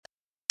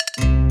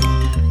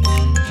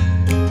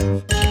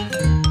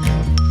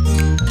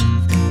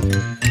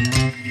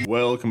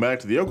Welcome back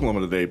to the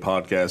Oklahoma Today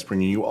podcast,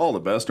 bringing you all the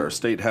best our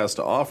state has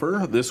to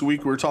offer. This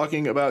week we're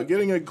talking about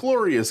getting a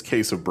glorious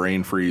case of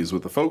brain freeze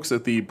with the folks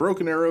at the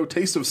Broken Arrow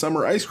Taste of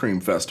Summer Ice Cream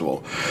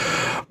Festival.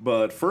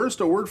 But first,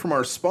 a word from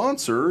our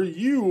sponsor.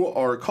 You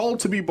are called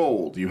to be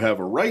bold. You have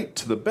a right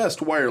to the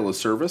best wireless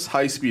service,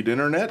 high-speed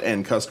internet,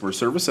 and customer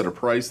service at a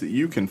price that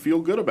you can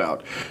feel good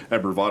about.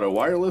 At Bravado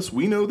Wireless,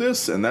 we know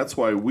this, and that's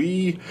why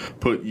we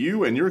put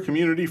you and your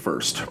community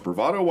first.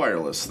 Bravado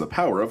Wireless, the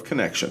power of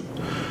connection.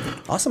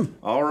 Awesome.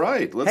 All right.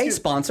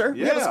 Sponsor.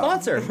 Yeah. We have a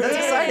sponsor. That's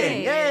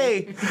exciting.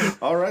 Yay.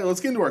 All right, let's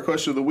get into our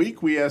question of the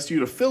week. We asked you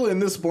to fill in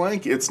this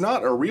blank. It's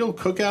not a real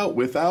cookout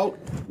without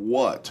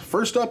what?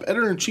 First up,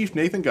 Editor-in-Chief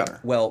Nathan Gunner.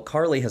 Well,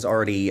 Carly has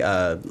already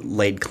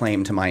laid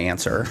claim to my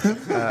answer,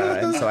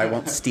 and so I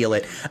won't steal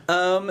it.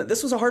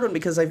 This was a hard one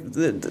because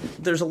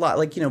there's a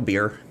lot,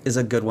 beer is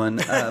a good one.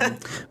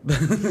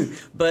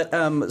 But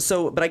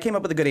I came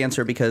up with a good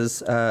answer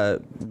because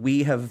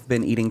we have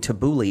been eating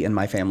tabbouleh in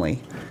my family.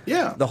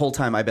 Yeah. The whole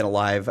time I've been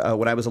alive.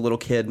 When I was a little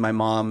kid, my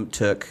mom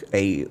took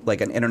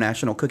an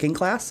international cooking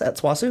class at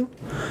SWOSU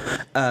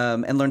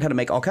and learned how to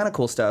make all kind of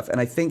cool stuff.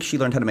 And I think she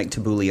learned how to make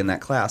tabbouleh in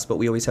that class, but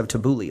we always have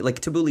tabbouleh.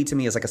 Tabbouleh to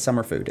me is like a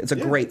summer food. It's a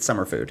great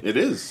summer food. It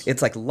is.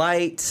 It's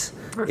light.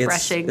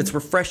 Refreshing. It's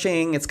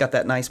refreshing. It's got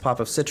that nice pop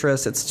of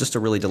citrus. It's just a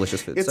really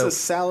delicious food. It's a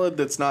salad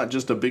that's not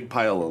just a big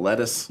pile of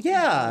lettuce.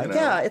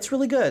 Yeah, it's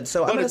really good.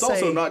 So but it's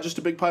also not just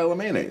a big pile of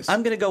mayonnaise.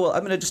 I'm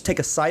gonna just take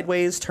a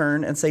sideways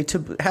turn and say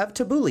have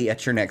tabbouleh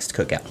at your next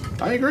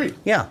cookout. I agree.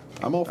 Yeah.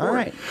 I'm all for all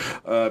it.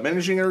 Right.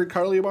 Managing Editor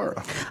Carly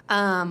Ibarra.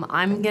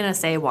 I'm going to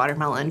say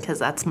watermelon because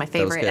that's my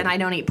favorite. And I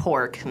don't eat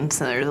pork. And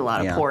so there's a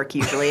lot of pork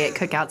usually at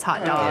cookouts,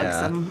 hot dogs,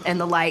 and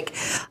the like.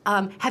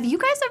 Have you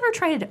guys ever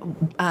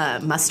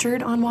tried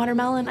mustard on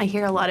watermelon? I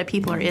hear a lot of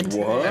people are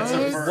into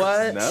it.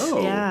 What?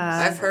 No.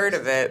 Yeah. I've heard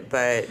of it,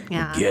 but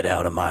Get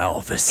out of my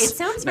office. It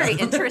sounds very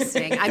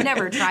interesting. I've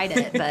never tried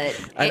it, but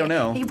I don't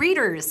know. Hey,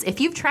 readers, if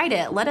you've tried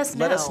it, let us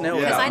know. Let us know.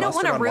 Because I don't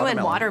want to Mustard on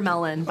ruin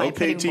watermelon by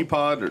putting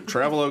OKTPod or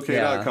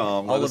travelok.com.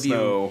 all Let of us you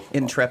know.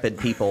 intrepid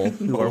people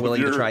who are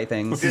willing to try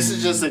things. This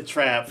is just a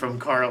trap from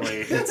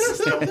Carly.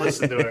 Don't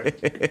listen to her.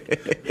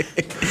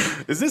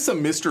 Is this a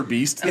Mr.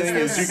 Beast thing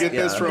as you get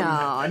this from?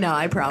 No,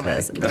 I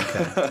promise.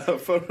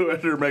 Photo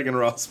editor Megan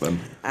Rossman.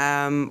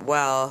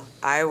 well,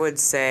 I would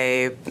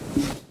say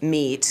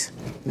meat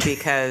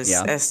because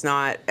it's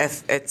not.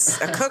 If it's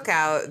a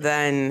cookout,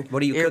 then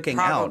What are you cooking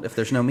out if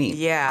there's no meat?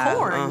 Yeah,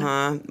 Corn.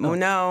 No,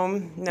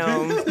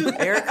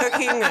 you're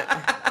cooking.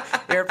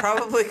 You're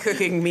probably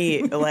cooking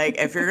meat.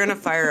 If you're gonna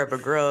fire up a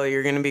grill,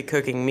 you're gonna be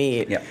cooking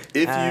meat. Yeah.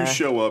 If you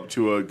show up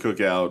to a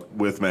cookout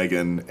with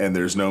Megan and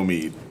there's no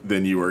meat,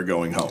 then you are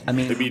going home. I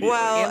mean, immediately.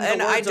 Well, In the and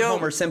words I of don't.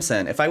 Homer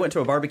Simpson, if I went to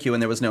a barbecue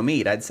and there was no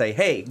meat, I'd say,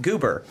 "Hey,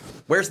 Goober,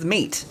 where's the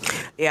meat?"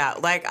 Yeah,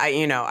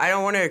 I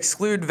don't want to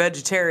exclude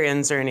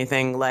vegetarians or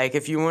anything.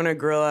 If you want to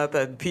grill up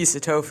a piece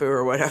of tofu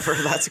or whatever,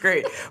 that's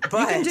great.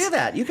 But You can do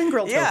that. You can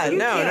grill tofu. Yeah,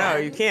 no,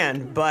 you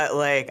can. But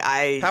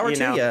Power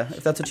to you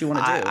if that's what you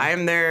want to do.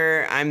 I'm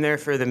there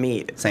for the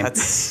meat. Same.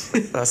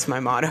 That's my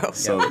motto.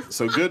 So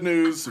good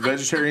news,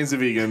 vegetarians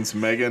and vegans.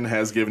 Megan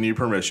has given you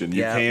permission.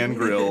 You can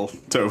grill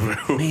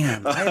tofu.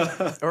 Man,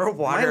 Or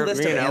water, my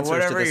list of answers to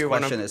whatever this you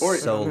want question to.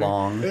 is so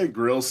long. Hey,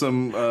 grill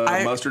some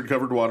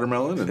mustard-covered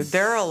watermelon. And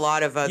There are a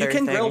lot of other You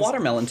can things. grill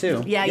watermelon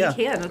too. Yeah, you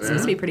can. It's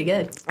supposed to be pretty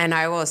good. And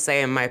I will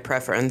say my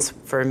preference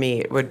for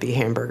meat would be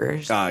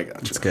hamburgers. I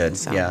got you. It's good.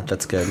 So. Yeah,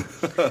 that's good.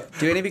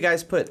 Do any of you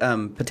guys put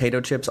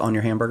potato chips on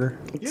your hamburger?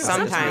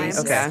 Sometimes.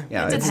 Okay.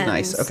 Yeah, it's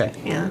nice. Okay.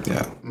 Yeah.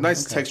 Yeah,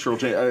 nice textural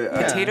change.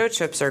 Potato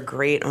chips are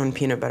great on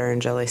peanut butter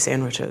and jelly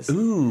sandwiches.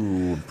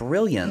 Ooh,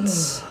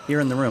 brilliance. Here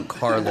in the room,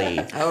 Carly.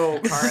 Oh,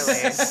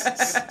 Carly.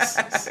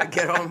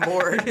 Get on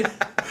board.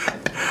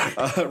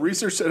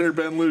 Research Center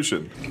Ben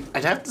Lucian.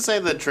 I'd have to say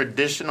the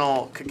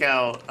traditional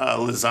cookout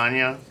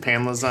lasagna,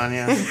 pan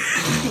lasagna,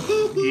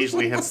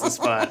 usually hits the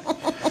spot.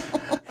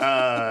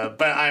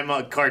 But I'm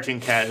a cartoon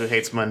cat who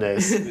hates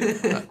Mondays.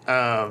 Ooh,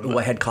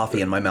 I had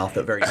coffee in my mouth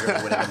that very nearly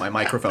went into my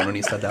microphone when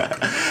he said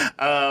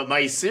that.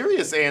 My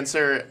serious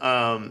answer,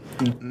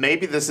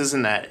 maybe this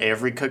isn't at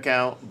every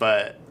cookout,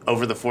 but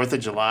over the 4th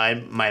of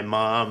July, my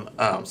mom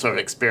sort of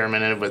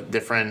experimented with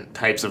different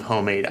types of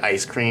homemade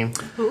ice cream.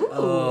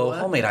 Oh,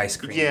 homemade ice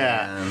cream.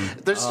 Yeah. Man.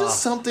 There's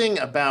just something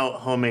about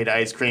homemade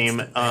ice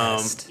cream.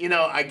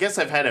 I guess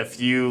I've had a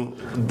few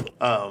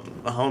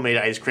homemade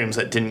ice creams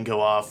that didn't go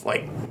off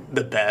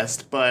the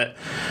best, but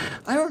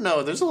I don't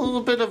know. There's a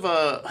little bit of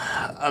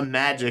a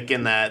magic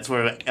in that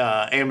sort of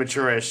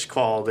amateurish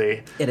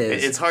quality. It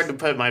is. It's hard to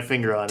put my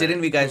finger on it. Did any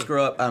of you guys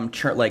grow up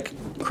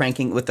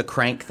cranking with the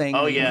crank thing?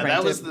 Oh yeah,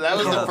 that was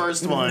the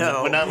first one.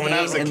 No. When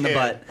I was a in kid. the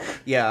butt.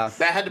 Yeah.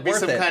 That had to be Worth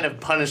some it. kind of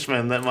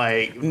punishment that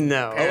my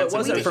No. Oh, it parents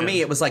wasn't for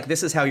me. envisioned. It was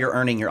this is how you're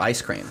earning your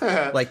ice cream. You're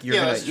Yeah, gonna,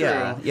 that's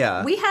true.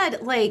 yeah. We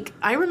had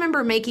I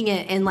remember making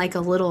it in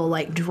a little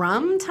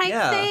drum type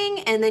Yeah. thing,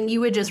 and then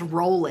you would just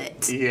roll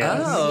it.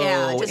 Yeah. Oh,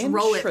 Yeah, just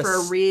roll it for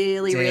a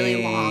really,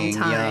 really long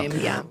time.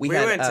 Yeah. We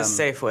went to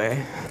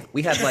Safeway.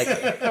 We had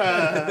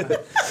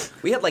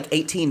like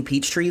 18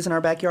 peach trees in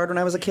our backyard when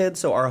I was a kid,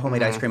 so our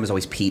homemade ice cream was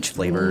always peach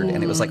flavored,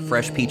 and it was like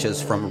fresh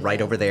peaches from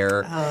right over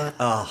there.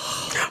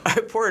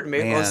 I poured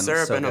maple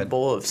syrup in a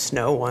bowl of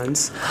snow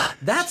once.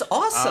 That's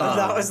awesome.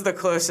 That was the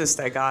closest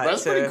I got.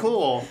 That's pretty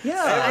cool.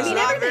 Yeah. I mean,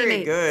 not everybody very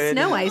makes good.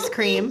 snow ice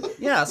cream.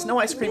 Yeah, snow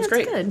ice cream's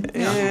great. Good.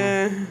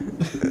 Yeah.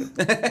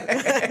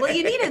 Well,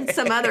 you needed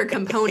some other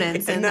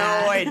components in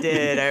that. No, I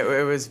did.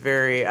 It was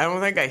very. I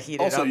don't think I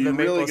heated Also, up you the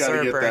really maple got to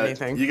syrup get or that.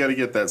 anything. You got to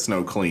get that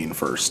snow clean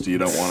first. You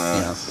don't want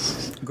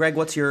to. Greg,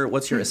 what's your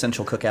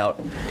essential cookout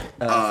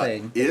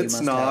thing?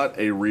 It's not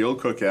a real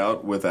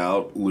cookout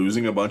without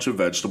losing a bunch of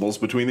vegetables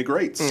between the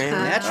grates.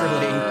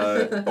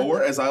 Naturally.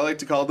 Or, as I like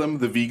to call them,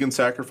 the vegan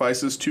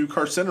sacrifices to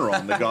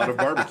Carcineron, the god of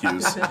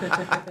barbecues.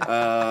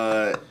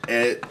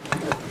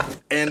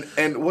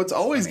 And what's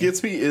always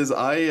gets me is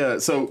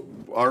so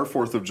our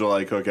 4th of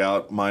July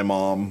cookout, my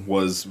mom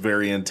was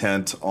very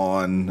intent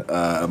on,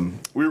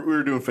 we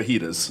were doing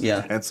fajitas.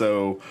 Yeah. And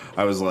so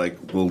I was like,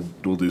 we'll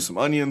do some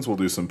onions, we'll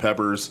do some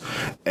peppers.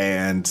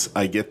 And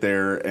I get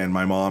there and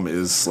my mom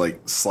is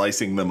like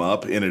slicing them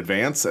up in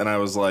advance. And I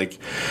was like,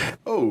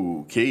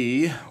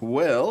 okay,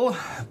 well,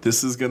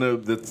 this is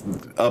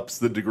that ups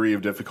the degree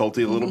of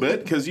difficulty a little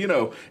bit. Because,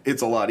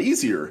 it's a lot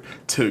easier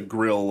to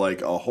grill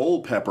like a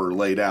whole pepper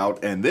laid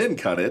out and then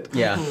cut it.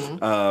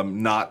 Yeah.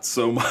 Not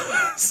so much.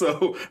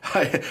 So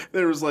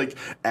there was like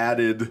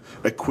added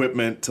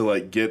equipment to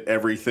like get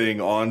everything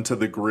onto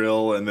the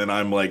grill, and then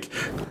I'm like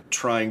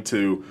trying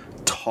to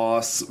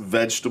toss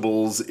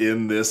vegetables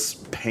in this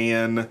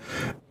pan,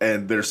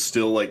 and they're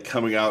still like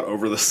coming out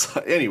over the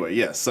side. Anyway,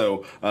 yes.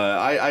 So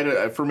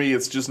I for me,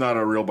 it's just not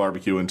a real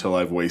barbecue until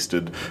I've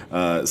wasted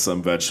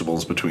some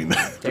vegetables between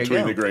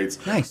the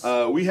grates. Nice.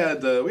 We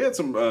had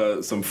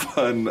some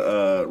fun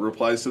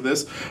replies to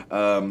this.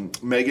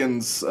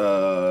 Megan's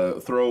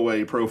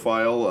throwaway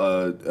profile,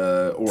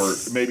 or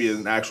maybe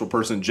an actual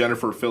person,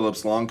 Jennifer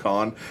Phillips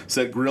Longcon,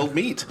 said grilled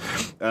meat,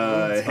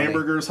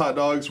 hamburgers, hot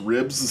dogs,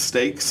 ribs,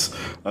 steaks.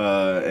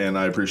 And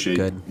I appreciate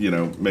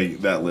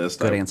make that list.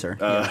 Good answer.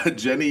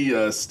 Jenny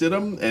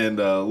Stidham and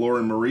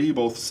Lauren Marie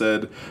both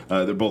said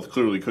they're both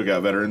clearly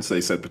cookout veterans.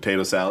 They said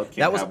potato salad.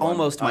 That was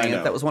almost mine.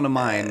 That was one of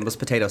mine. Was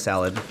potato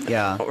salad.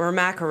 Yeah. Or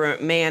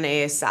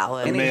mayonnaise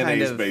salad.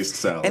 Mayonnaise-based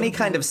salad. Any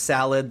kind of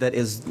salad that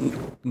is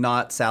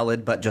not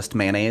salad but just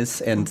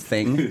mayonnaise and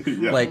thing.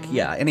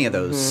 Any of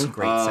those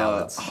great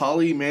salads.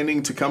 Holly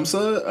Manning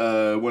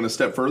Tecumseh went a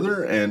step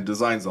further and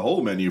designs the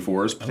whole menu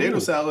for us: potato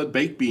salad,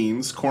 baked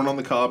beans, corn on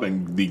the cob,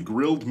 and the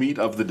grilled meat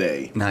of the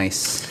day.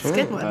 Nice. That's a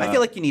good one. I feel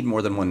like you need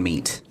more than one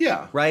meat.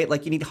 Yeah. Right?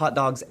 Like you need hot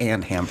dogs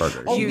and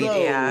hamburgers. Although, you know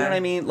what I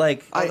mean?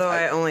 Like,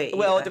 I only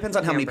well, it depends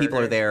on how many people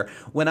are there.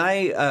 When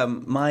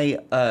my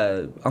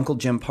Uncle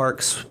Jim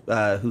Parks,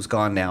 who's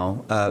gone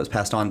now, was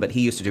passed on, but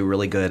he used to do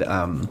really good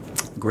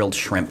grilled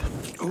shrimp.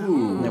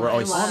 Ooh. They were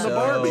always on the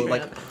barbie.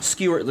 Like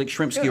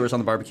shrimp skewers on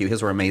the barbecue.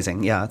 His were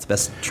amazing. Yeah, it's the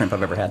best shrimp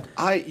I've ever had.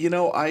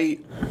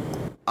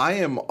 I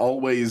am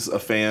always a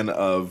fan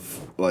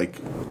of like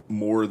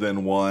more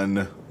than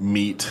one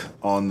meat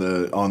on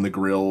the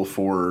grill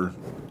for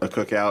a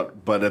cookout,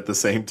 but at the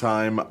same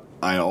time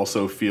I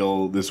also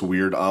feel this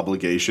weird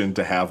obligation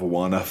to have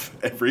one of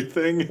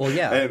everything. Well,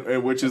 yeah.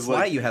 And which is like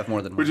why you have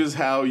more than one. Which is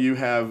how you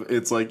have.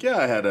 It's like,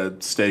 I had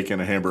a steak and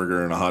a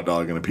hamburger and a hot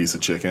dog and a piece of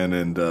chicken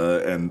and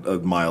a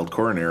mild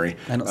coronary.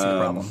 I don't see the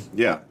problem.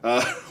 Yeah.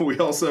 We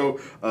also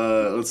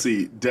let's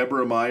see,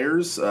 Deborah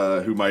Myers,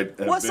 who might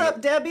have What's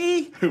up,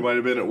 Debbie? Who might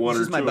have been at one This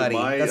or is two my buddy.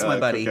 of my That's my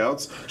buddy.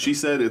 cookouts. She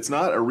said it's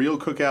not a real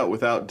cookout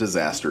without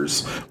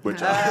disasters. Which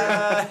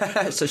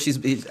So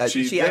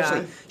she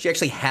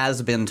actually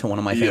has been to one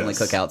of my family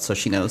cookouts, so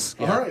she knows.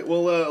 All right,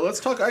 well, let's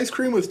talk ice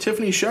cream with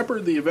Tiffany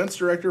Shepard, the events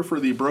director for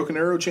the Broken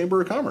Arrow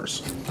Chamber of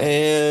Commerce.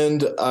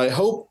 And I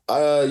hope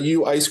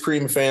you ice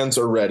cream fans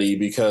are ready,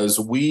 because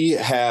we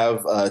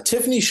have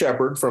Tiffany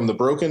Shepard from the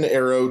Broken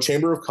Arrow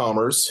Chamber of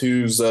Commerce,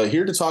 who's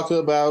here to talk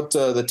about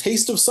the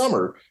Taste of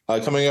Summer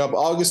coming up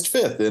August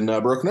 5th in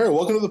Broken Arrow.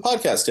 Welcome to the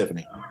podcast,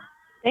 Tiffany.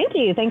 Thank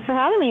you. Thanks for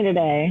having me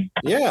today.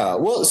 Yeah.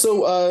 Well,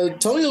 so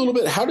tell me a little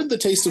bit, how did the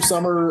Taste of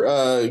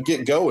Summer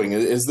get going?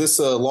 Is this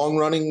a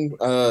long-running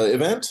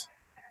event?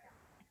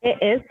 It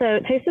is. So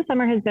Taste of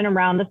Summer has been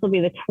around. This will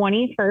be the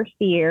 21st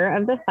year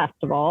of the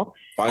festival.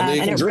 Finally,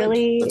 it can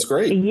drink. That's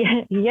great.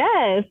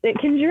 Yes, it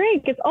can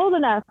drink. It's old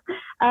enough.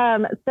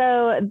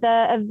 So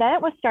the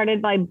event was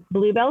started by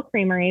Bluebell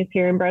Creameries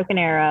here in Broken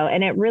Arrow,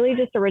 and it really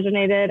just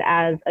originated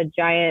as a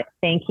giant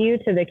thank you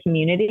to the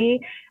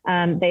community.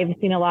 They've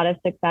seen a lot of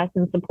success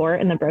and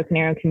support in the Broken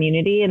Arrow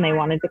community, and they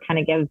wanted to kind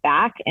of give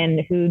back. And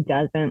who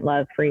doesn't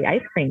love free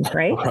ice cream,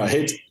 right?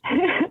 Right.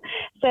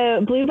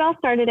 So Bluebell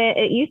started it.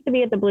 It used to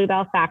be at the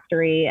Bluebell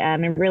Factory,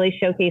 and really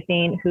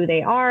showcasing who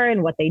they are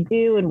and what they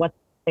do and what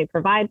they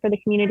provide for the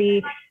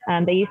community.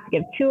 They used to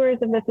give tours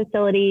of the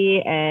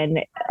facility and,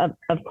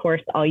 of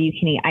course, all you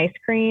can eat ice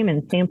cream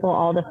and sample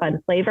all the fun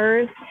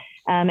flavors.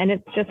 And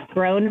it's just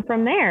grown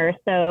from there.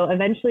 So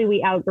eventually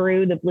we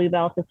outgrew the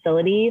Bluebell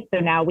facility. So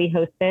now we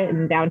host it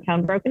in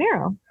downtown Broken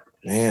Arrow.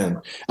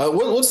 Man,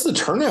 what's the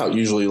turnout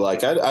usually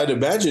like? I'd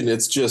imagine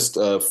it's just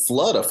a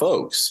flood of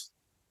folks.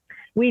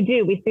 We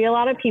do. We see a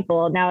lot of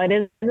people. Now it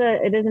is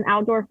an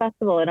outdoor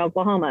festival in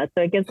Oklahoma,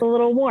 so it gets a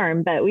little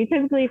warm, but we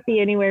typically see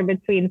anywhere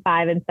between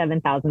 5,000 and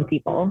 7,000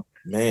 people.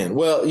 Man,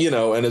 well,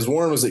 and as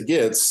warm as it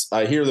gets,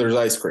 I hear there's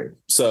ice cream.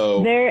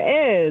 So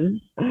there is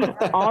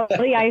all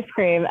the ice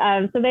cream.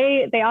 So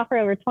they offer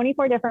over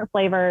 24 different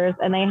flavors,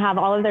 and they have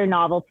all of their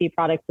novelty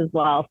products as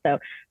well. So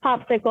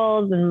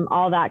popsicles and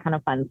all that kind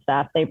of fun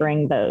stuff. They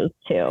bring those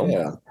too.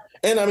 Yeah.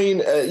 And I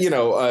mean,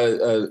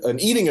 an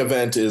eating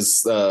event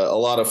is a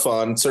lot of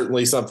fun.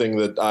 Certainly something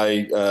that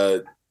I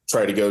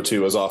try to go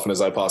to as often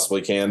as I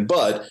possibly can.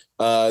 But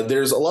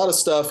there's a lot of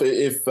stuff.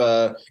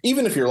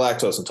 Even if you're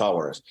lactose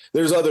intolerant,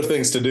 there's other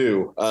things to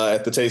do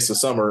at the Taste of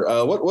Summer.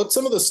 What's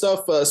some of the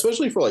stuff,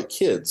 especially for like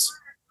kids?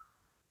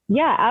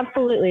 Yeah,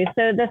 absolutely.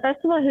 So the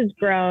festival has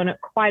grown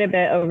quite a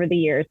bit over the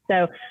years.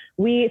 So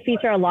we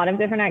feature a lot of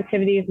different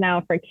activities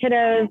now for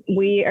kiddos.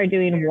 We are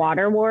doing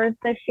water wars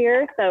this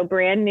year. So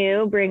brand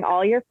new, bring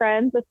all your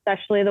friends,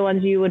 especially the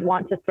ones you would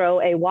want to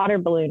throw a water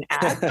balloon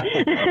at.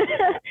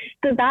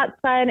 So that's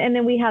fun. And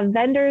then we have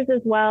vendors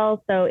as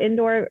well. So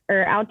indoor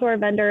or outdoor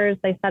vendors,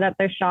 they set up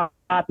their shop.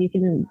 You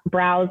can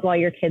browse while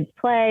your kids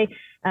play.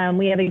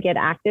 We have a Get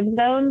Active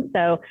zone.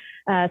 So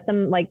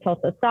some like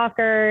Tulsa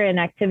soccer and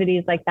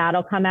activities like that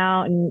will come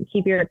out and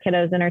keep your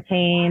kiddos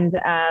entertained.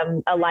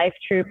 A life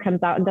troupe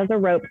comes out and does a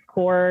ropes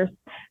course.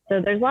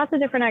 So there's lots of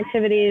different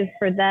activities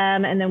for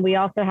them. And then we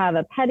also have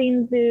a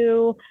petting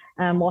zoo.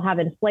 We'll have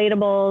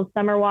inflatables.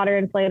 Some are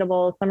water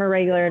inflatables, some are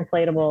regular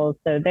inflatables.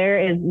 So there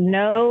is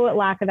no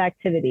lack of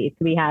activity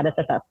to be had at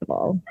the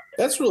festival.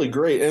 That's really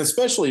great. And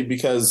especially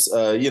because,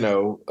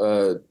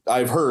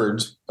 I've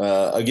heard,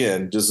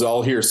 again, just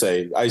all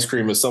hearsay, ice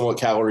cream is somewhat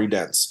calorie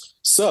dense.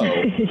 So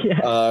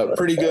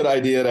pretty good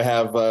idea to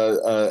have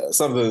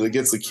something that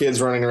gets the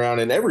kids running around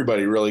and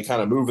everybody really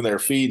kind of moving their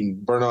feet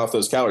and burn off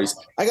those calories.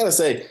 I got to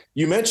say,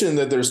 you mentioned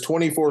that there's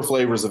 24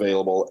 flavors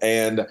available,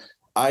 and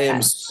I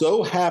am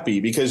so happy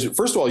because,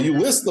 first of all, you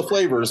list the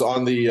flavors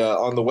on the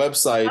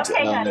website.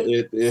 Okay,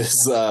 it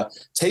is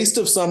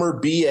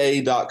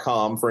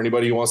tasteofsummerba.com for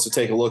anybody who wants to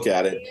take a look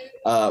at it.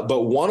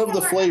 But one of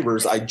the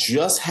flavors, I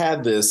just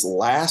had this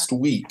last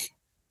week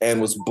and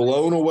was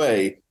blown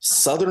away.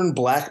 Southern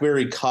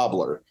Blackberry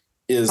Cobbler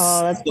is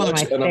that's one of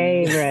my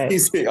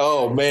favorites.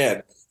 Oh,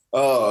 man.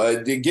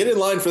 Get in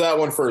line for that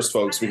one first,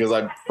 folks, because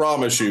I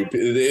promise you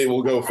it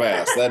will go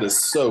fast. That is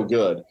so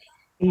good.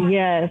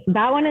 Yes,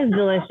 that one is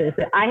delicious.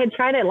 I had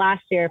tried it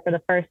last year for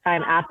the first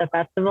time at the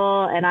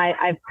festival, and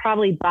I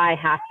probably buy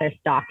half their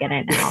stock in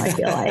it now, I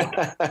feel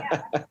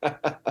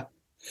like.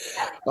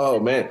 Oh,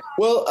 man.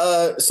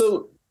 Well,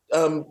 so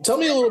tell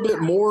me a little bit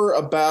more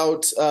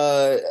about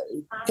kind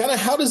of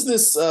how does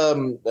this,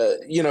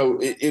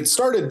 it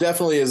started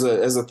definitely as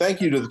a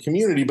thank you to the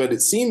community, but it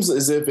seems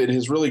as if it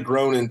has really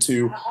grown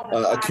into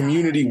a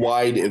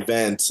community-wide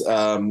event.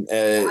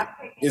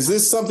 Is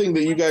this something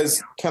that you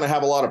guys kind of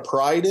have a lot of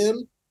pride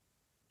in?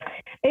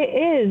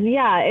 It is,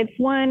 yeah. It's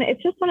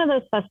just one of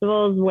those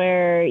festivals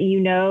where,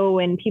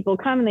 when people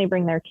come and they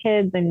bring their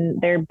kids and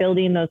they're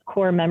building those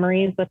core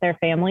memories with their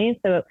families.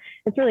 So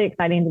it's really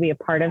exciting to be a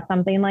part of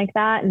something like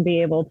that and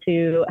be able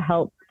to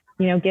help,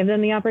 give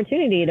them the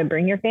opportunity to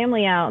bring your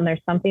family out. And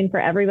there's something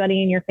for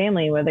everybody in your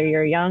family, whether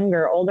you're young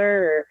or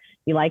older, or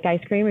you like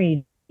ice cream or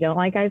you don't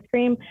like ice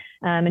cream,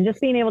 and just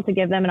being able to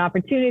give them an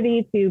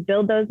opportunity to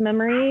build those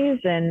memories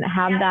and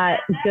have that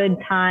good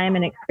time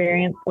and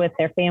experience with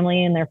their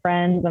family and their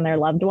friends and their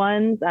loved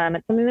ones.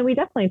 It's something that we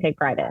definitely take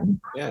pride in.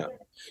 Yeah.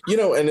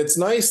 And it's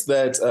nice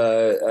that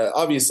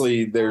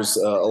obviously there's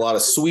a lot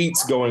of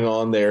sweets going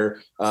on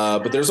there,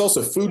 but there's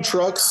also food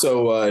trucks.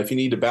 So if you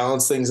need to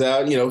balance things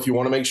out, if you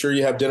want to make sure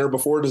you have dinner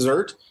before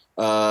dessert,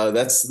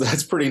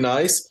 that's pretty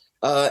nice.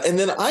 And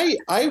then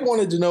I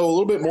wanted to know a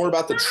little bit more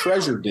about the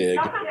Treasure Dig.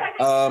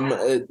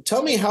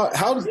 Tell me how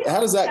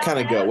does that kind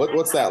of go?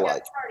 What's that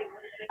like?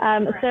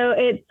 So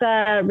it's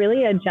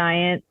really a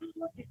giant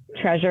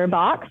treasure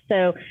box.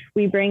 So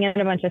we bring in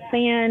a bunch of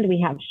sand,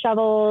 we have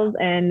shovels,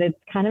 and it's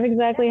kind of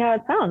exactly how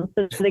it sounds.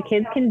 So the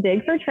kids can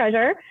dig for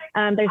treasure.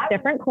 There's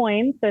different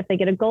coins. So if they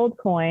get a gold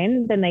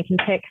coin, then they can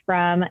pick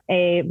from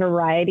a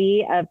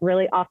variety of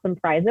really awesome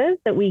prizes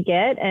that we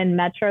get. And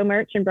Metro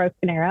Merch in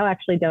Broken Arrow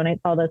actually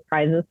donates all those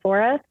prizes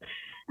for us.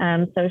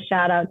 So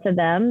shout out to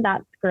them.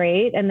 That's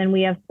great. And then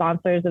we have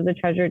sponsors of the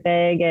Treasure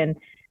Dig, and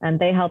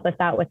they help us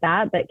out with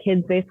that. But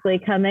kids basically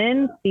come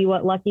in, see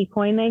what lucky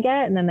coin they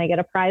get, and then they get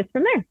a prize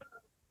from there.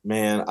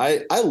 Man,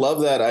 I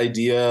love that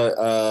idea.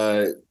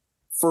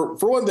 For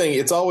one thing,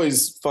 it's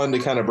always fun to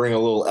kind of bring a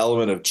little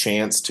element of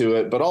chance to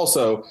it, but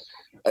also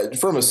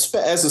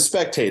as a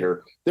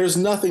spectator, there's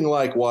nothing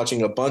like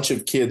watching a bunch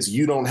of kids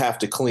you don't have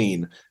to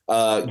clean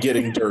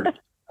getting dirty.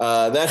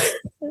 That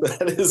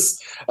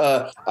is,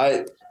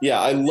 I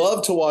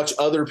love to watch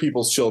other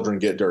people's children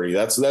get dirty.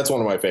 That's one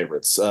of my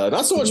favorites.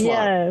 Not so much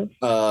mine,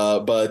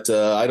 but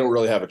I don't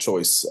really have a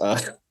choice.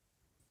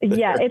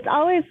 Yeah, it's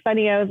always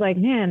funny. I was like,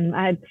 man,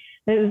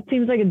 it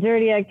seems like a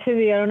dirty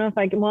activity. I don't know if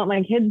I want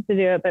my kids to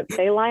do it, but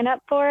they line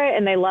up for it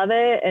and they love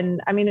it.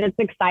 And I mean, it's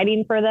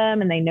exciting for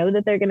them and they know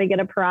that they're going to get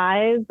a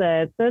prize.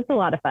 So it's a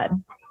lot of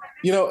fun.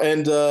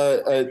 And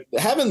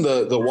having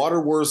the Water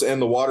Wars and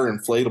the water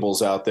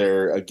inflatables out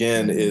there,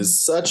 again,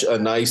 is such a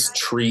nice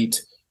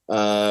treat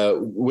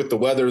with the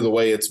weather the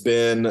way it's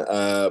been.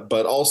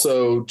 But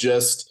also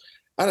just,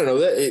 I don't know,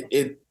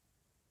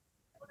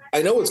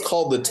 I know it's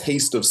called the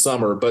Taste of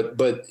Summer, but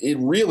it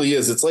really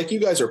is. It's like you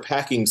guys are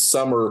packing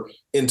summer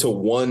into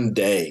one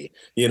day.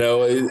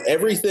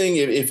 Everything,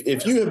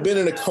 if you have been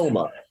in a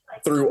coma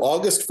through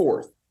August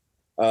 4th,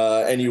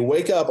 and you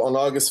wake up on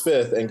August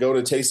 5th and go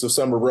to Taste of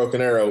Summer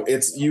Broken Arrow,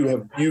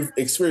 you've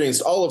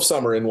experienced all of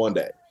summer in one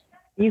day.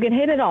 You can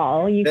hit it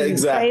all. You can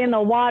play in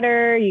the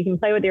water. You can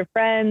play with your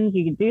friends.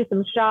 You can do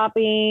some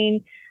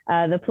shopping.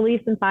 The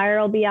police and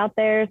fire will be out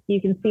there, so you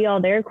can see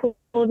all their cool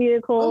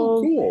vehicles.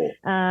 Oh, cool.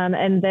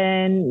 And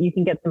then you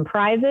can get some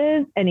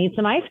prizes and eat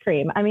some ice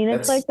cream. I mean,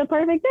 it's like the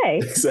perfect day.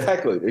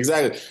 Exactly.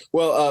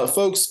 Well,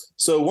 folks,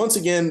 so once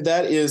again,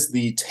 that is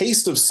the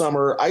Taste of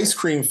Summer Ice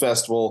Cream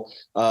Festival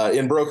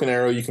in Broken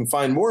Arrow. You can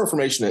find more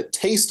information at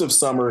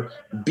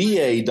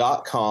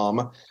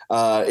tasteofsummerba.com.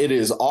 It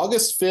is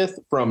August 5th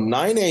from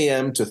 9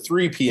 a.m. to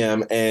 3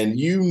 p.m. And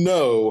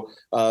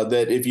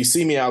that if you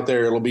see me out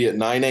there, it'll be at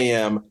 9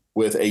 a.m.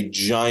 with a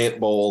giant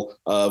bowl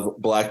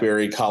of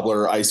blackberry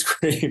cobbler ice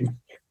cream.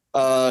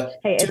 Hey,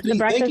 it's Tiffany, the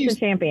Breakfast of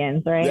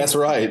Champions, right? That's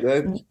right.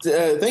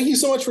 Thank you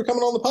so much for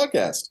coming on the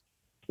podcast.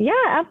 Yeah,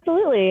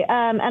 absolutely.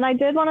 And I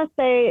did want to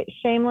say,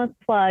 shameless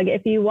plug,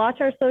 if you watch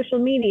our social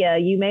media,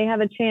 you may have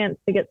a chance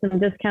to get some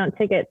discount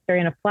tickets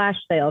during a flash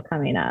sale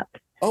coming up.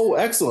 Oh,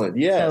 excellent.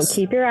 Yes. So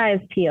keep your eyes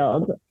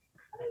peeled.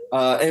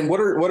 And what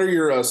are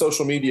your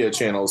social media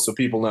channels so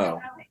people know?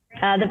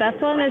 The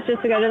best one is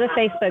just to go to the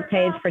Facebook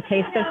page for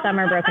Taste of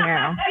Summer Broken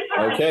Arrow.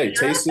 Okay,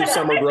 Taste of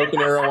Summer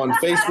Broken Arrow on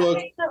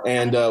Facebook,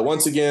 and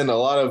once again, a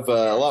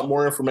lot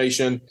more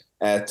information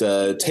at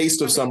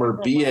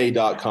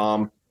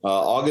tasteofsummerba.com.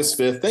 August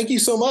 5th. Thank you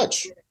so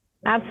much.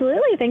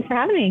 Absolutely. Thanks for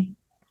having me.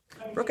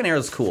 Broken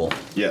Arrow's cool.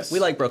 Yes. We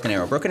like Broken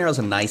Arrow. Broken Arrow's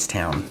a nice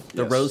town.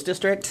 The Rose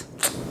District,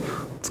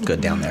 it's good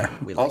down there.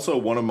 Also,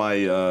 one of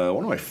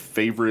my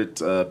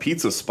favorite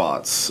pizza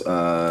spots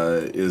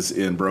is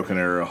in Broken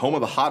Arrow, home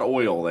of the Hot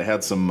Oil. They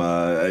had some.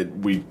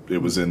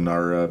 It was in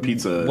our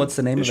pizza. What's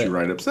the name of it?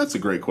 Write-ups. That's a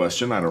great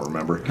question. I don't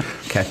remember.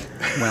 Okay.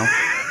 Well.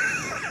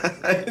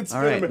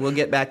 All right. We'll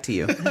get back to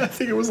you. I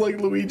think it was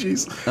like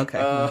Luigi's. Okay.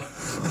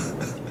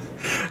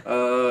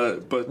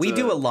 But we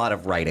do a lot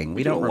of writing.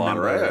 We don't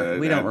remember.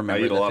 We don't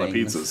remember. I eat a lot of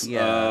pizzas.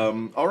 Yeah.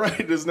 All right,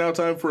 it is now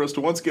time for us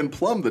to once again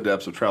plumb the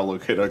depths of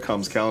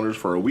TravelOK.com's calendars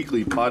for our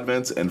weekly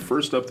Podvents. And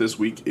first up this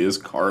week is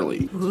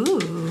Carly.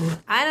 Ooh,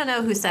 I don't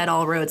know who said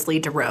all roads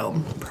lead to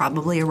Rome.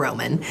 Probably a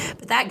Roman,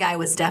 but that guy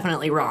was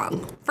definitely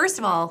wrong. First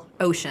of all,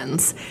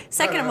 oceans.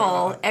 Second of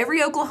all,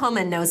 every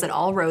Oklahoman knows that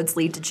all roads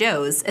lead to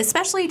Joe's,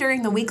 especially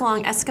during the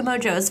week-long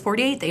Eskimo Joe's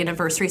 48th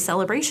anniversary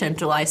celebration,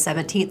 July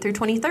 17th through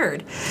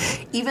 23rd.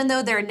 Even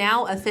though they're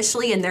now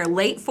officially in their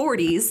late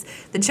 40s,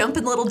 the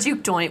Jumpin' Little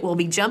Juke Joint will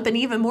be jumping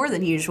even more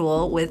than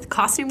usual with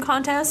costume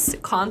contests,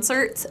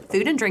 concerts,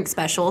 food and drink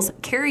specials,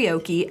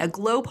 karaoke, a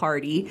glow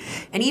party,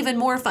 and even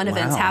more fun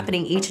events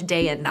happening each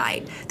day and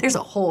night. There's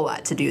a whole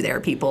lot to do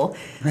there, people.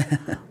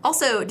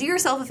 Also, do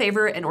yourself a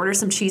favor and order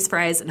some cheese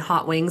fries and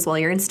hot wings while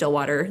you're in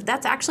Stillwater.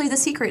 That's actually the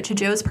secret to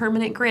Joe's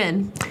permanent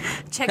grin.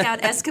 Check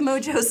out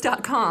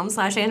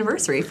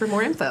EskimoJoes.com/anniversary for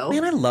more info.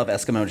 Man, I love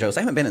Eskimo Joe's. I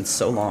haven't been in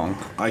so long.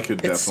 I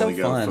could definitely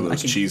go for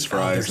those cheese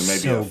fries and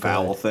maybe a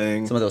foul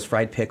thing. Some of those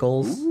fried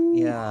pickles. Ooh,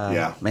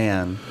 yeah.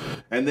 Man.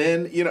 And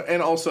then,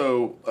 and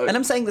also... and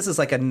I'm saying this is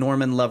like a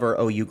Norman Lover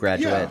OU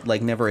graduate,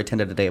 like never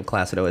attended a day of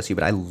class at OSU,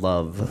 but I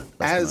love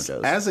Eskimo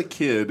Joe's. As a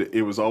kid,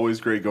 it was always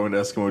great going to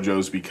Eskimo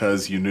Joe's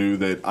because you knew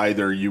that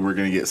either you were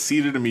going to get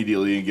seated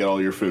immediately and get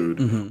all your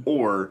food,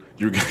 or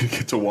you were going to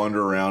get to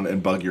wander around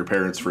and bug your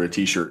parents for a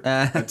T-shirt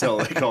until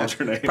they called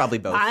your name. Probably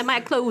both. Buy my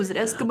clothes at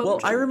Eskimo Joe's. Well,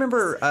 I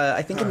remember,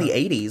 I think in the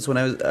 80s, when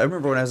I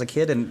was a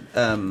kid, and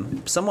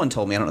someone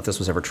told me, I don't know if this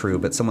was ever true,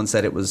 but someone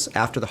said it was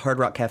after the Hard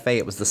Rock Cafe,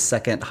 it was the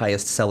second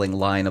highest selling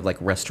line of like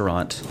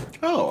restaurant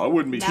I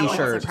wouldn't be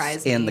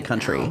T-shirts in the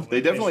country. No.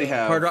 They definitely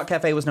have. Hard Rock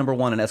Cafe was number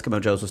 1 and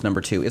Eskimo Joe's was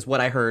number 2, is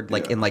what I heard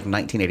in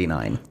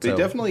 1989. They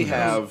definitely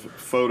have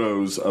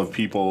photos of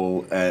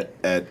people at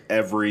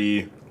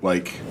every...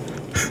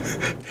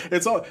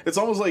 it's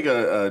almost like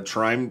a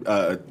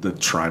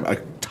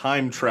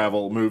time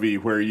travel movie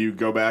where you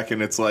go back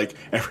and it's like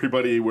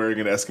everybody wearing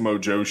an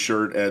Eskimo Joe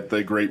shirt at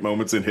the great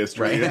moments in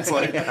history. Right. It's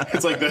like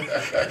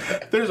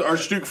there's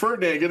Archduke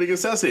Ferdinand getting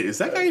assassinated. Is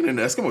that guy in an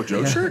Eskimo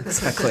Joe shirt?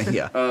 Exactly.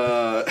 Yeah.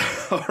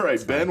 All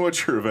right, Ben,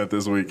 what's your event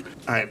this week?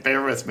 All right,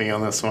 bear with me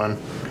on this one.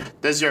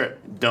 Does your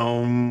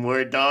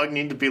dome-wear dog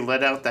need to be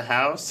let out the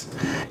house?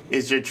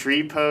 Is your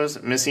tree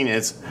post missing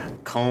its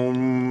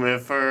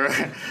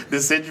conifer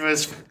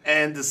deciduous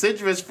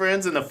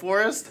friends in the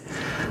forest?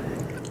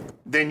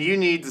 then you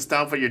need to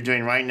stop what you're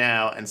doing right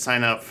now and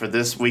sign up for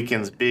this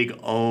weekend's big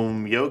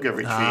Om Yoga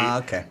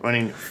Retreat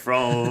running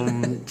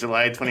from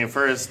July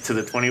 21st to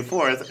the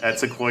 24th at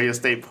Sequoia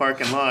State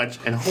Park and Lodge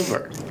in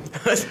Holbrook.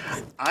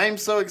 I'm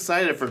so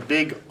excited for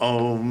Big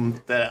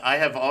Om that I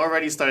have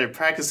already started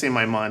practicing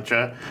my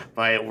mantra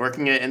by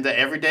working it into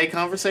everyday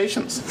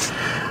conversations.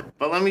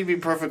 But let me be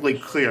perfectly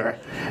clear.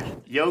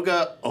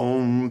 Yoga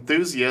Om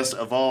enthusiasts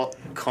of all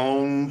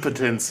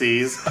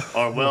competencies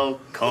are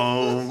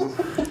welcome.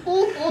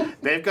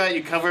 They've got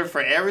you covered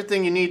for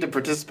everything you need to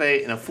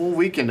participate in a full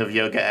weekend of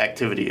yoga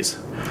activities.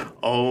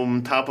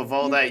 On top of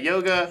all that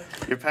yoga,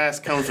 your pass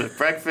comes with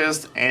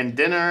breakfast and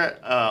dinner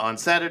on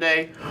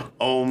Saturday,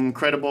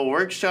 credible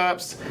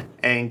workshops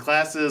and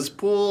classes,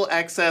 pool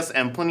access,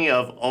 and plenty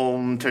of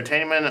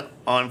entertainment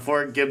on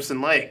Fort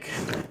Gibson Lake.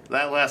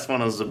 That last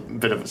one was a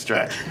bit of a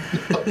stretch.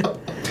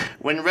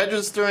 When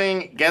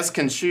registering, guests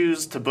can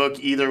choose to book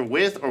either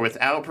with or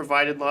without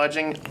provided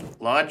lodging.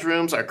 Lodge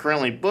rooms are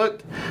currently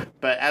booked,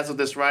 but as of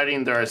this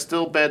writing, there are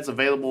still beds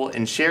available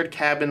in shared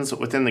cabins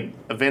within the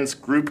event's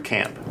group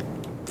camp.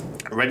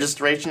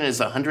 Registration is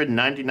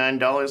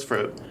 $199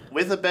 for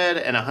with a bed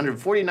and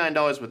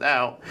 $149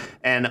 without,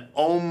 and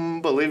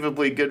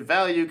unbelievably good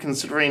value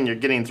considering you're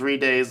getting 3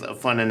 days of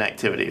fun and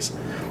activities.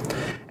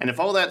 And if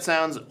all that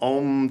sounds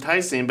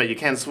enticing, but you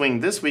can't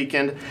swing this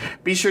weekend,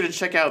 be sure to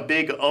check out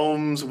Big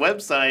Om's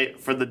website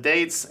for the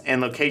dates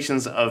and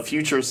locations of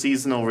future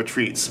seasonal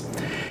retreats.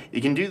 You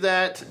can do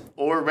that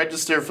or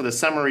register for the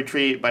summer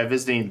retreat by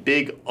visiting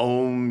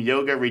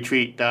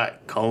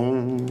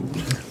bigomyogaretreat.com.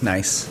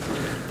 Nice.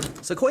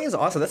 Sequoia is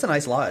awesome. That's a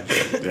nice lodge.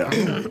 Yeah.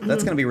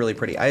 That's going to be really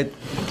pretty.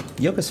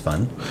 Yoga's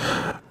fun.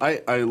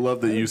 I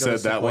love that you said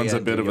that one's a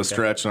bit of a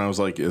stretch, and I was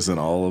like, isn't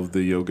all of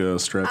the yoga a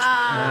stretch?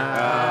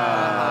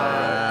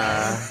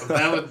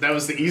 That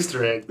was the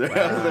Easter egg.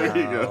 Wow. There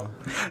you go.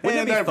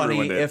 Wouldn't it be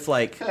funny if,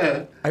 like,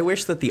 I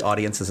wish that the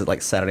audiences at,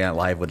 like, Saturday Night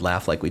Live would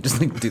laugh like we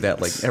just like, do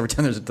that, like, every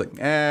time there's, like,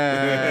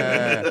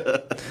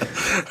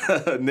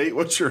 Nate,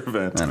 what's your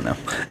event? I don't know.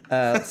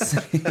 Let's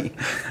see.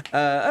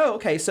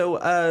 Okay,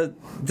 so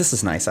this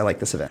is nice. I like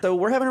this event. So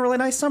we're having a really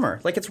nice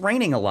summer. Like, it's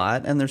raining a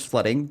lot, and there's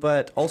flooding,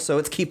 but also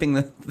it's keeping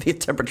the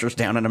temperatures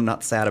down, and I'm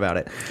not sad about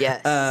it.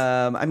 Yes.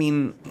 I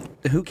mean,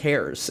 who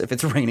cares if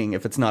it's raining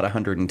if it's not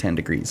 110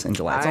 degrees in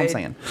July? That's all I'm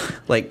saying.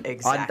 Like,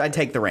 exactly. I'd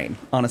take the rain,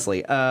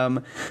 honestly.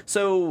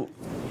 So...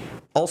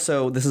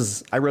 Also,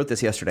 I wrote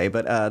this yesterday,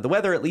 but the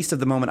weather, at least at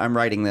the moment I'm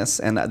writing this,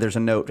 and there's a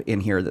note in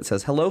here that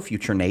says, hello,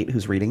 future Nate,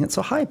 who's reading it,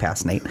 so hi,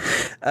 past Nate.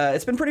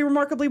 It's been pretty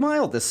remarkably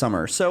mild this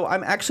summer, so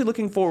I'm actually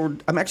looking for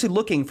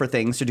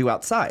things to do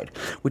outside,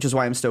 which is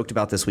why I'm stoked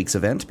about this week's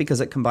event, because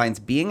it combines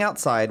being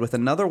outside with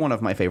another one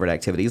of my favorite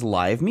activities,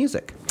 live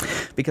music.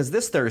 Because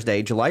this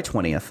Thursday, July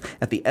 20th,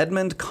 at the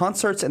Edmond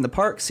Concerts in the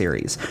Park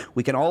series,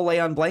 we can all lay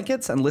on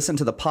blankets and listen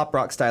to the pop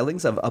rock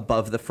stylings of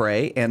Above the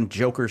Fray and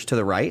Jokers to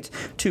the Right,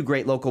 two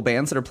great local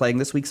bands that are playing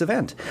this week's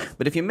event.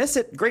 But if you miss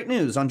it, great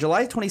news. On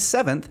July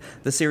 27th,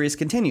 the series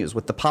continues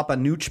with the Papa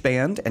Nooch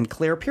Band and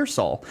Claire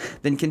Pearsall,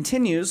 then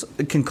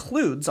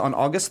concludes on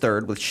August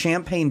 3rd with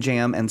Champagne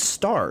Jam and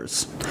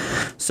Stars.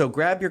 So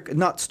grab your,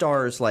 not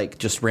stars like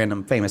just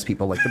random famous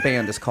people, like the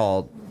band is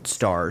called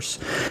Stars.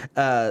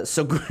 I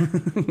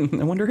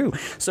wonder who.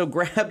 So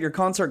grab your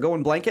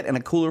concert-going blanket and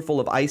a cooler full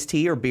of iced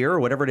tea or beer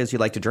or whatever it is you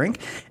like to drink,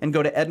 and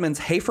go to Edmonds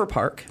Hafer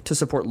Park to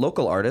support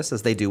local artists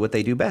as they do what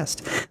they do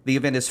best. The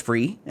event is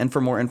free, and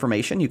for more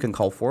information, you can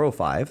call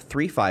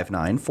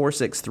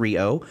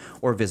 405-359-4630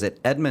 or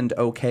visit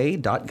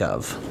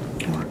edmondok.gov.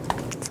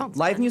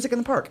 Live music in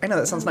the park. I know,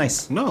 that sounds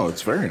nice. No,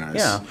 it's very nice.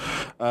 Yeah.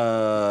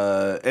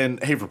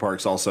 And Hafer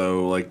Park's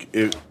also, like,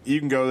 you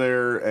can go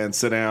there and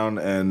sit down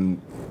and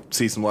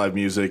see some live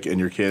music, and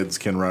your kids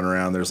can run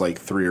around. There's like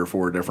 3 or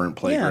 4 different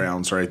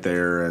playgrounds right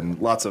there, and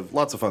lots of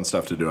fun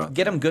stuff to do.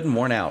 Get them good and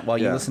worn out while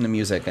you listen to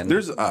music. And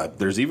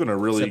there's even a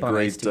really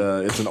great.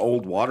 It's an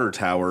old water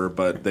tower,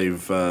 but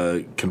they've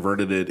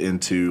converted it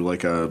into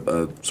like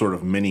a sort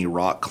of mini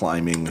rock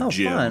climbing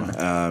gym. Fun.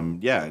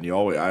 And I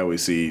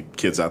always see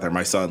kids out there.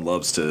 My son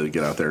loves to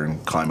get out there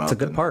and climb up.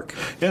 It's a good park.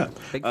 Yeah.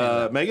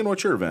 Megan,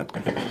 what's your event?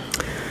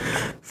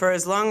 For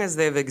as long as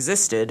they've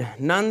existed,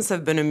 nuns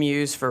have been a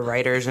muse for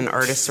writers and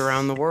artists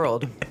around the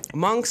world.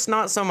 Monks,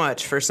 not so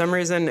much. For some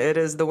reason, it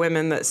is the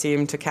women that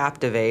seem to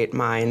captivate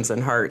minds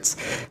and hearts.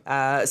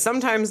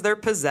 Sometimes they're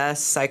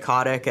possessed,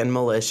 psychotic, and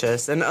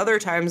malicious, and other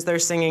times they're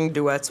singing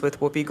duets with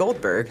Whoopi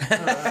Goldberg.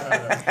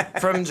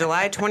 From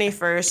July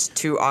 21st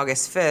to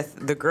August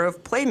 5th, the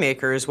Grove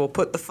Playmakers will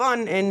put the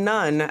fun in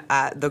Nun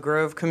at the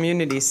Grove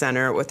Community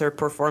Center with their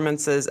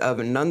performances of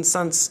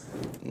Nunsuns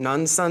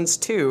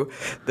 2,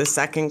 The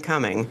Second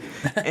Coming.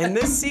 In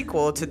this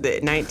sequel to the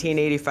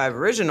 1985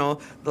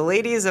 original, the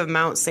ladies of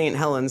Mount St.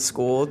 Helens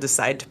School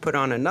decide to put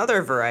on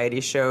another variety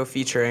show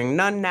featuring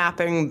nun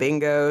napping,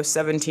 bingo,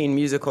 17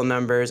 musical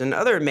numbers, and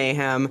other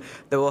mayhem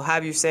that will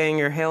have you saying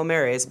your Hail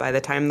Marys by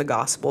the time the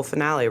gospel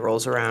finale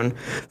rolls around.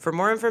 For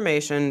more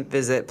information,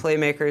 visit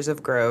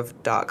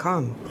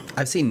playmakersofgrove.com.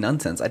 I've seen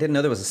Nonsense. I didn't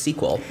know there was a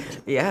sequel.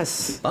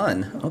 Yes.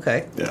 Fun.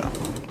 Okay. Yeah.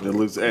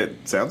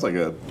 It sounds like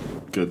a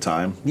good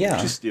time. Yeah.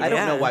 Just, I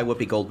don't know Yeah. why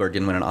Whoopi Goldberg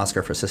didn't win an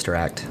Oscar for Sister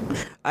Act.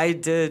 I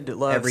did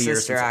love Every year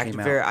Sister since it Act. came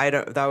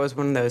out. That was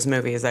one of those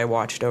movies I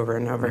watched over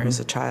and over as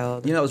a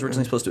child. You know, it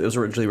was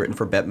originally written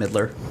for Bette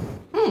Midler.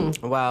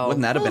 Well,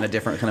 Wouldn't that have been a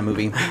different kind of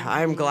movie?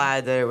 I'm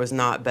glad that it was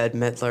not Bette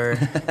Midler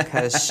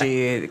because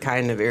she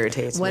kind of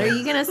irritates What me. are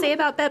you going to say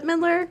about Bette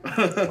Midler?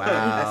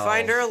 I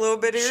find her a little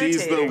bit irritating.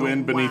 She's the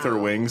wind beneath her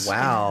wings.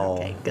 Wow.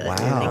 Okay, good.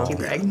 Wow. Thank you,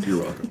 Greg.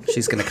 You're welcome.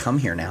 She's going to come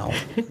here now.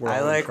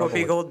 I like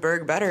Whoopi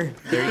Goldberg better.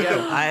 There you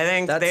go. I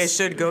think they That's-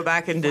 should go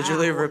back and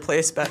digitally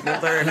replace Bette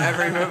Midler in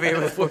every movie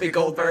with Whoopi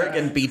Goldberg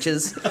and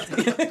Beaches.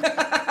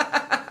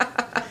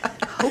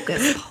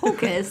 Hocus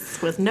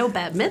Pocus with no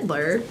Bette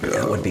Midler.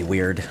 That would be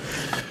weird.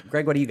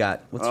 Greg, what do you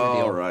got? What's your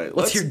deal? All right, What's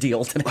let's- your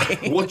deal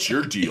today? What's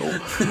your deal?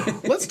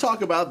 Let's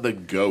talk about the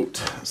GOAT.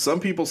 Some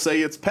people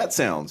say it's Pet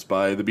Sounds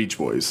by the Beach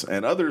Boys,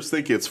 and others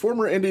think it's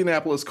former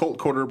Indianapolis Colt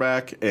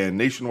quarterback and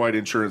Nationwide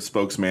Insurance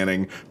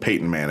spokesman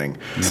Peyton Manning.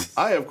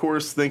 I, of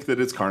course, think that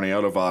it's carne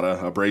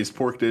adobada, a braised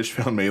pork dish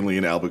found mainly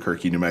in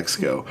Albuquerque, New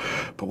Mexico.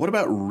 But what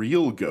about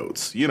real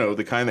goats? You know,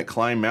 the kind that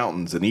climb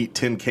mountains and eat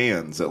tin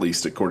cans, at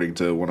least according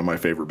to one of my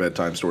favorite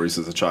bedtime stories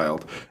as a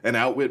child, and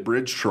outwit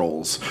bridge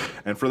trolls.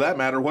 And for that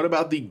matter, what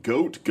about the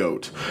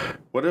goat?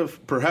 What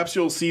if perhaps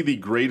you'll see the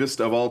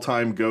greatest of all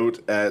time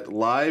goat at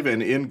live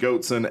and in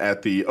Goatson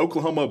at the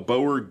Oklahoma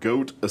Boer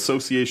Goat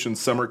Association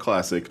Summer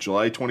Classic,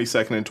 July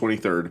 22nd and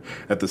 23rd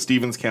at the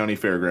Stevens County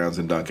Fairgrounds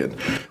in Duncan.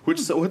 What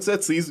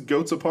sets these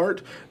goats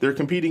apart? They're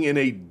competing in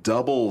a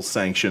double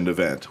sanctioned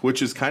event,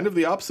 which is kind of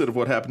the opposite of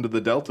what happened to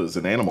the Deltas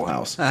in Animal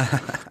House.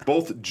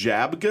 Both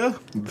JABGA,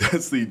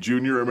 that's the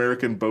Junior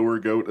American Boer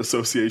Goat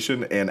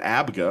Association, and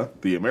ABGA,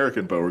 the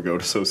American Boer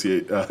Goat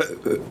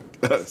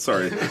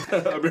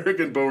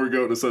American Boer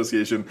Goat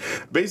Association,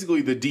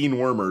 basically the Dean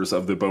Wormers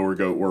of the Boer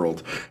Goat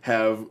world,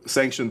 have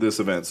sanctioned this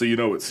event, so you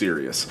know it's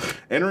serious.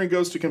 Entering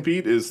goats to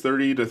compete is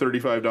 $30 to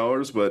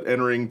 $35, but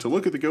entering to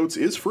look at the goats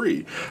is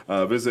free.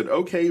 Visit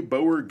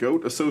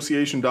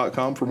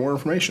okboergoatassociation.com for more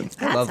information.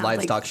 I love sounds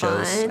livestock like shows.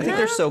 fun. I think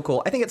they're so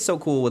cool. I think it's so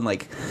cool when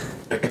like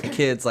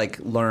kids like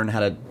learn how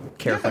to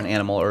care for an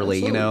animal early,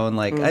 you know, and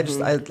like I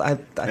think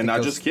And not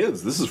those- just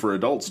kids, this is for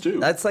adults too.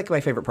 That's like my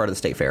favorite part of the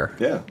state fair.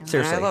 Yeah.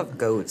 Seriously. I love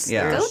goats.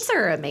 Yeah. Goats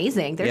are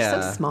amazing. They're Yeah.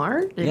 so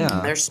smart. And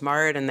Yeah. They're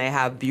smart and they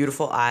have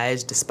beautiful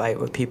eyes despite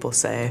what people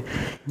say.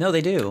 No,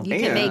 they do. You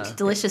can And- make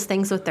delicious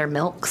things with their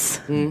milks.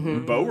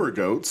 Boer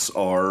goats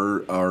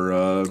are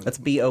That's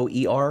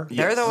BOER.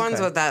 They're the ones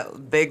Okay. with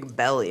that big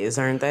bellies,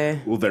 aren't they?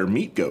 well, they're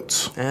meat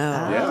goats. Oh.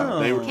 Yeah,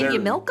 Can they're-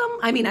 you milk them?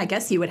 I mean, I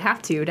guess you would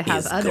have to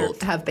have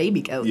have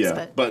baby goats.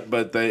 Yeah, but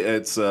but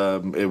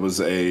it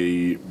was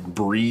a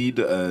breed,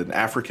 an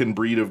African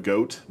breed of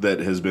goat that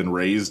has been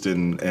raised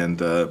and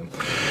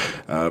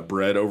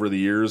bred over the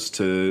years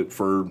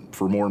for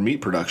more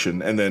meat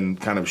production, and then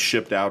kind of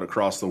shipped out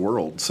across the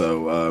world.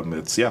 So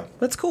it's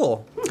That's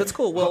cool. That's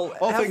cool. Well,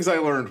 all things I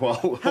learned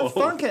while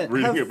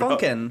reading about.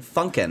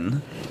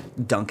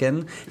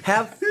 Duncan.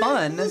 Have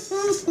fun,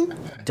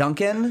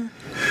 Duncan.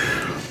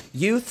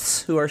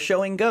 Youths who are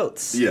showing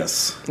goats.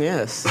 Yes.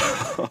 Yes.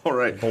 All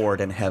right. Bored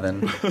in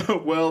heaven.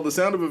 Well, the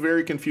sound of a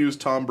very confused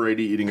Tom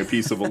Brady eating a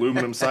piece of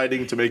aluminum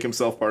siding to make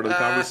himself part of the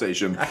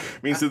conversation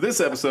means that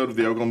this episode of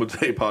the Oklahoma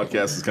Today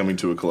podcast is coming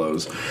to a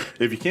close.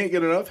 If you can't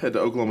get enough, head to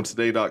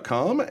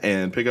oklahomatoday.com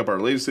and pick up our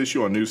latest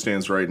issue on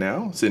newsstands right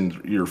now.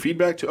 Send your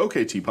feedback to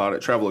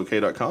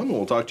oktpod@travelok.com, and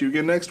we'll talk to you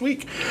again next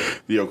week.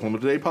 The Oklahoma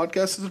Today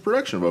podcast is a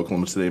production of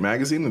Oklahoma Today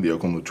Magazine and the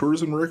Oklahoma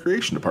Tourism and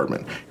Recreation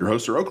Department. Your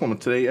hosts are Oklahoma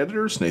Today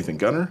editors Nathan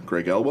Gunner,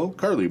 Greg Elwell,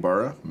 Carly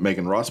Barra,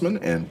 Megan Rossman,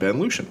 and Ben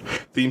Lucian.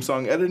 Theme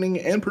song editing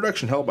and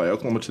production held by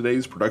Oklahoma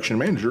Today's production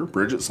manager,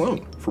 Bridget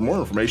Sloan. For more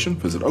information,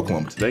 visit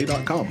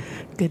oklahomatoday.com.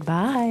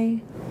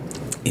 goodbye.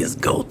 Is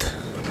goat.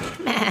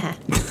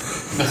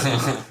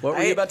 What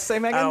were you about to say,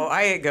 Megan? Oh,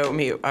 I ate goat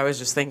meat. I was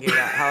just thinking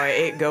about how I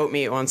ate goat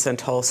meat once in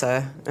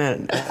Tulsa,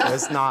 and it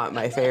was not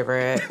my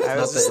favorite. I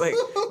was just like,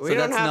 we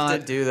don't that's have not-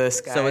 to do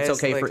this, guys. So it's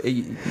okay Like,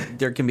 for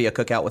there can be a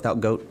cookout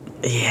without goat.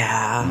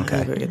 Yeah. Okay.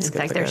 Maybe we could In skip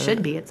fact, the there goat.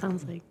 should be. It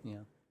sounds like.